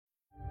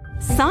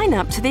Sign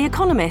up to The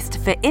Economist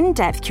for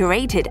in-depth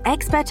curated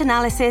expert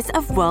analysis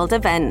of world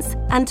events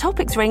and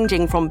topics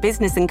ranging from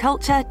business and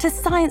culture to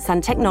science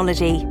and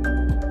technology.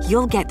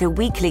 You'll get the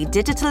weekly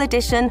digital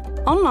edition,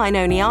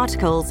 online-only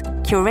articles,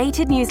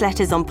 curated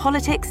newsletters on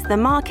politics, the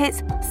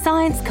markets,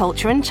 science,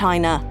 culture and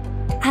China,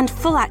 and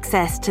full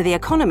access to The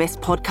Economist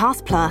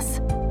Podcast Plus.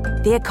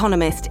 The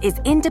Economist is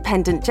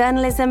independent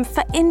journalism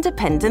for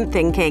independent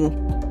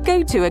thinking.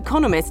 Go to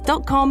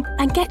economist.com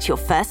and get your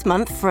first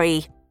month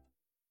free.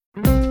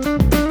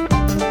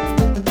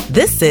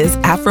 This is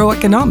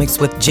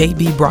AfroEconomics with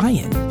J.B.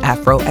 Bryan.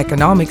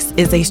 AfroEconomics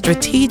is a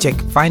strategic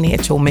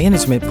financial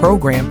management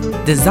program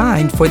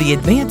designed for the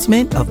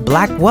advancement of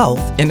Black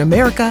wealth in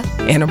America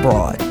and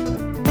abroad.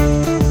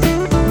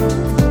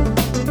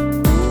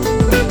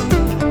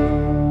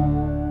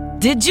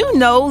 Did you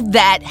know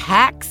that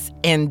hacks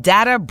and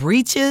data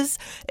breaches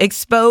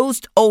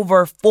exposed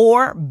over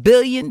 4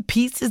 billion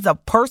pieces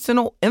of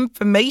personal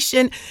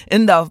information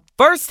in the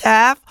first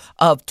half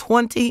of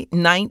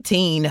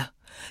 2019?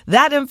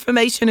 That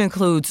information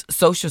includes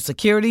Social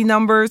Security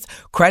numbers,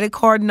 credit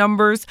card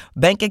numbers,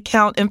 bank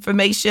account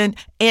information,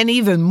 and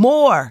even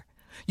more.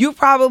 You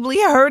probably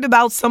heard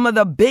about some of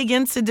the big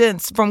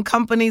incidents from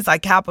companies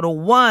like Capital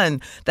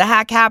One. The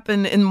hack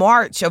happened in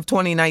March of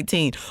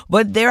 2019,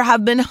 but there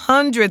have been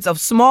hundreds of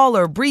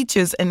smaller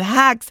breaches and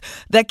hacks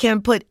that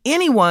can put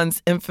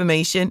anyone's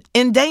information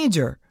in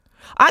danger.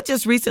 I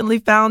just recently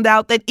found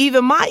out that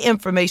even my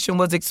information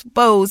was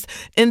exposed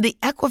in the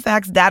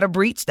Equifax data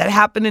breach that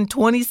happened in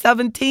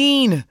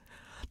 2017.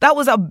 That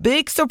was a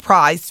big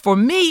surprise for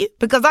me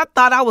because I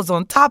thought I was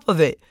on top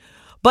of it.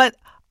 But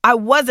I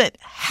wasn't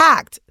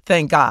hacked,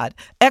 thank God.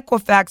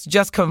 Equifax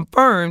just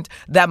confirmed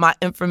that my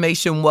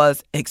information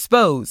was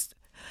exposed.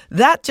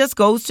 That just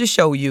goes to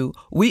show you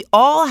we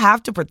all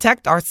have to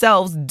protect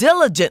ourselves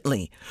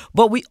diligently,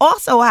 but we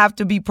also have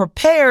to be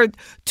prepared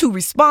to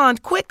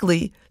respond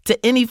quickly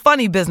to any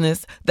funny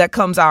business that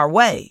comes our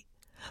way.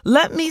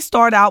 Let me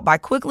start out by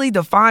quickly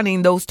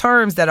defining those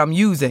terms that I'm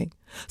using.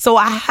 So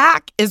a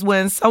hack is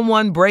when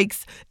someone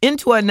breaks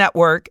into a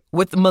network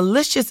with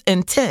malicious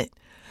intent.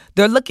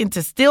 They're looking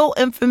to steal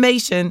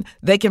information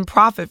they can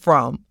profit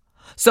from.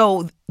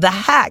 So the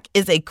hack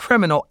is a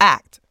criminal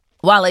act,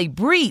 while a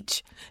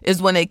breach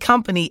is when a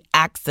company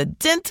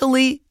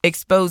accidentally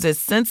exposes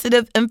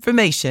sensitive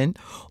information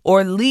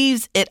or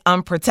leaves it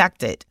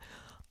unprotected.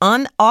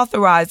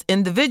 Unauthorized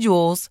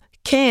individuals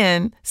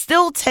can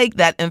still take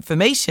that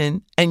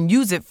information and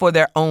use it for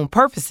their own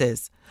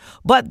purposes,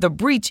 but the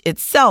breach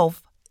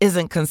itself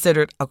isn't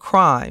considered a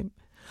crime.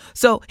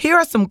 So here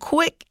are some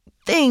quick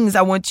things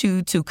I want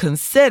you to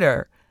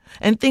consider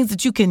and things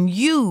that you can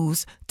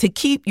use to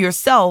keep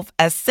yourself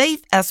as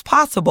safe as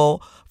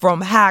possible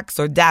from hacks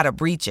or data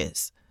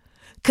breaches.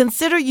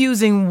 Consider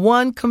using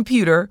one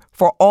computer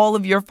for all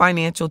of your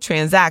financial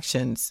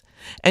transactions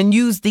and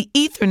use the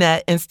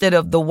Ethernet instead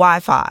of the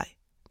Wi-Fi.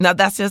 Now,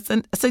 that's just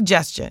a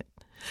suggestion.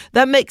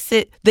 The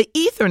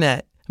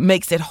Ethernet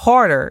makes it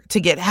harder to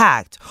get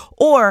hacked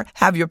or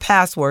have your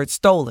password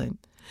stolen.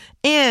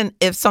 And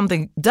if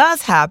something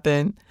does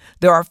happen,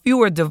 there are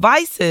fewer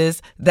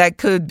devices that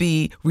could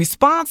be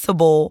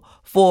responsible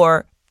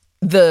for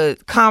the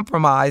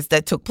compromise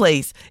that took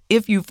place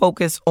if you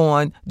focus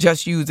on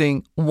just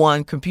using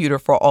one computer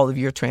for all of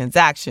your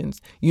transactions.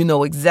 You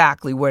know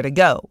exactly where to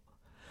go.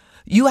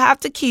 You have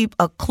to keep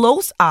a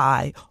close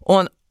eye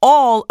on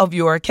all of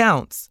your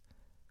accounts,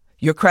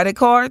 your credit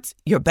cards,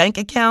 your bank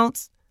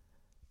accounts,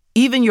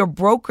 even your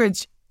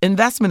brokerage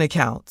investment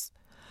accounts.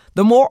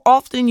 The more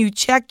often you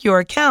check your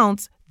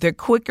accounts, the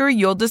quicker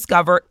you'll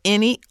discover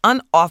any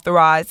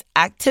unauthorized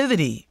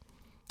activity.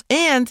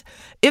 And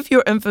if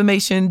your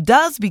information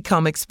does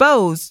become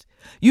exposed,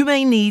 you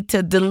may need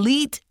to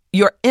delete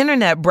your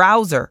internet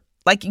browser.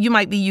 Like you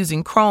might be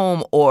using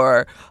Chrome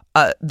or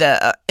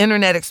the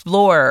Internet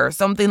Explorer or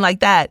something like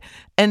that.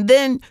 And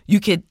then you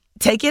could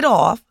take it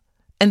off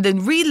and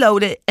then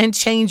reload it and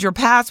change your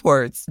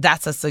passwords.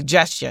 That's a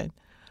suggestion.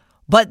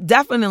 But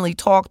definitely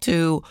talk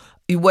to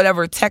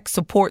whatever tech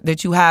support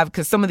that you have,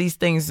 because some of these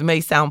things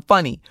may sound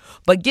funny.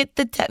 But get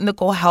the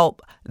technical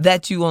help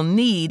that you will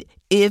need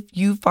if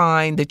you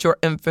find that your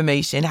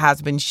information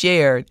has been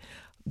shared.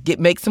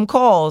 Make some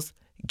calls,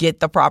 get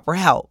the proper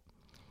help.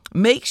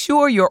 Make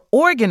sure you're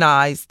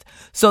organized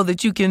so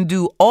that you can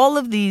do all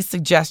of these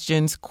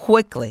suggestions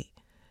quickly.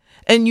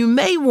 And you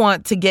may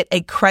want to get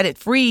a credit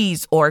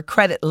freeze or a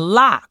credit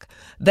lock.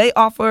 They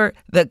offer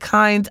the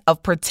kind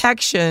of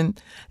protection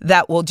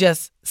that will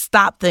just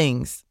stop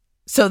things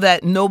so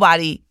that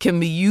nobody can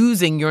be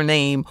using your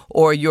name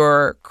or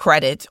your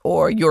credit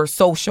or your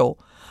social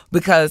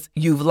because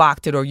you've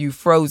locked it or you've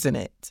frozen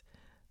it.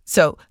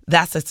 So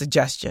that's a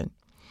suggestion.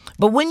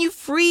 But when you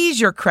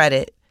freeze your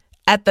credit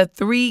at the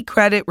 3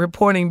 credit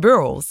reporting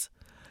bureaus,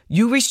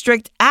 you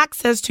restrict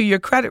access to your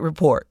credit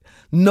report.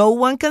 No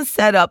one can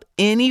set up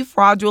any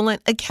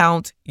fraudulent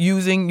account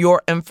using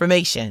your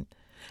information.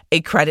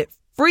 A credit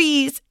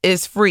freeze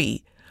is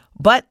free,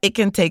 but it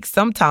can take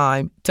some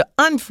time to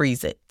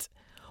unfreeze it,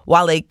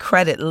 while a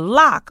credit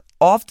lock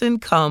often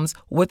comes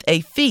with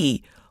a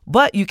fee,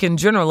 but you can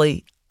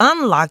generally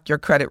unlock your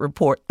credit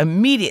report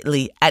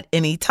immediately at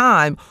any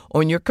time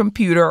on your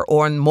computer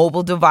or on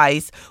mobile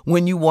device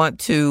when you want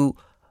to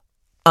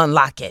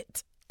unlock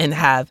it and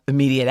have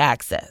immediate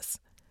access.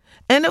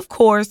 And of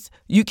course,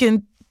 you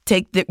can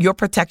take your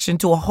protection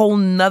to a whole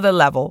nother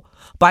level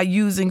by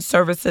using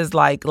services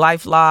like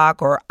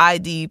LifeLock or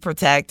ID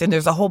Protect. And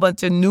there's a whole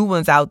bunch of new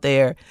ones out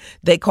there.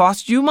 They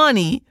cost you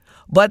money,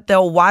 but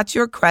they'll watch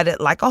your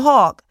credit like a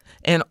hawk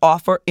and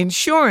offer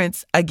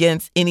insurance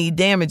against any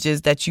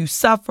damages that you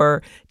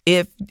suffer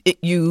if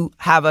you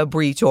have a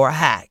breach or a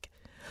hack.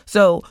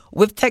 So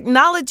with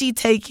technology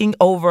taking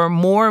over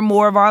more and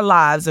more of our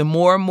lives and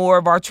more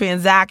of our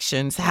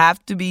transactions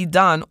have to be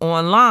done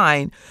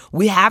online,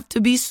 we have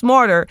to be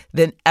smarter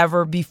than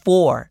ever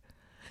before.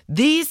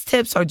 These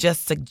tips are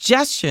just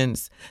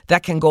suggestions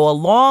that can go a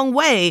long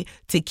way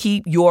to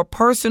keep your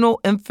personal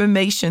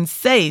information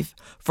safe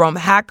from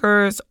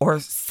hackers or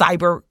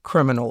cyber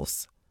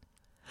criminals.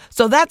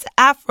 So that's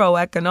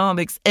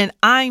AfroEconomics, and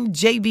I'm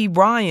JB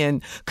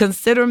Bryan.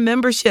 Consider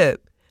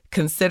membership.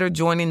 Consider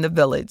joining the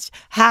village.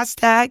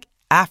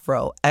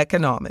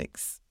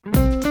 #AfroEconomics.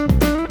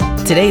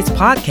 Today's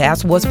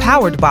podcast was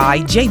powered by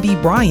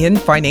JB Bryan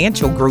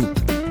Financial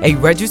Group, a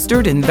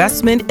registered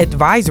investment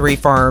advisory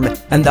firm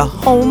and the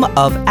home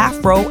of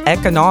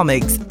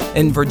AfroEconomics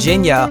in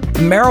Virginia,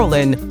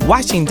 Maryland,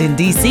 Washington,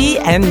 D.C.,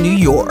 and New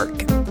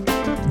York.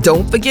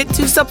 Don't forget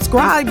to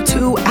subscribe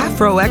to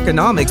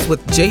AfroEconomics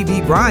with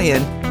JB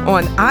Bryan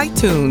on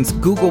iTunes,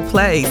 Google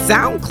Play,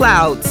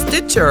 SoundCloud,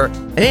 Stitcher,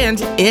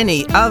 and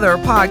any other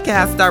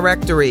podcast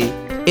directory.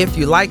 If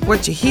you like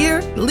what you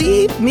hear,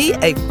 leave me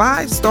a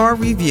 5-star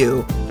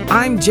review.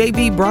 I'm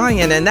JB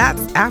Bryan, and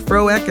that's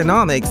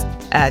AfroEconomics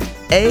at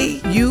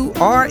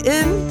AURN.com.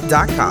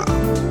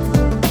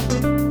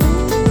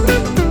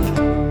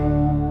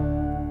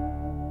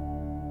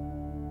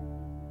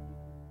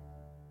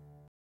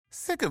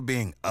 Sick of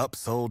being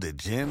upsold at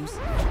gyms?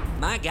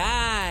 My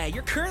guy,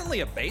 you're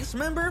currently a base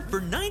member? For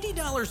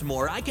 $90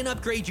 more, I can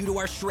upgrade you to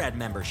our Shred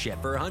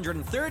membership. For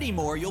 $130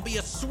 more, you'll be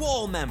a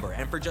Swole member.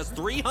 And for just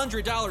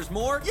 $300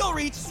 more, you'll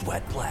reach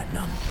Sweat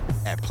Platinum.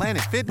 At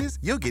Planet Fitness,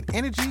 you'll get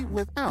energy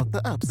without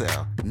the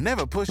upsell.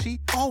 Never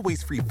pushy,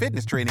 always free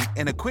fitness training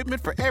and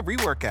equipment for every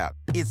workout.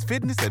 It's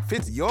fitness that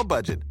fits your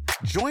budget.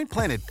 Join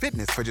Planet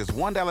Fitness for just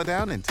 $1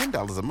 down and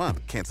 $10 a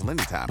month. Cancel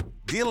anytime.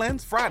 Deal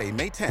ends Friday,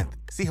 May 10th.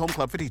 See Home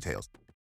Club for details.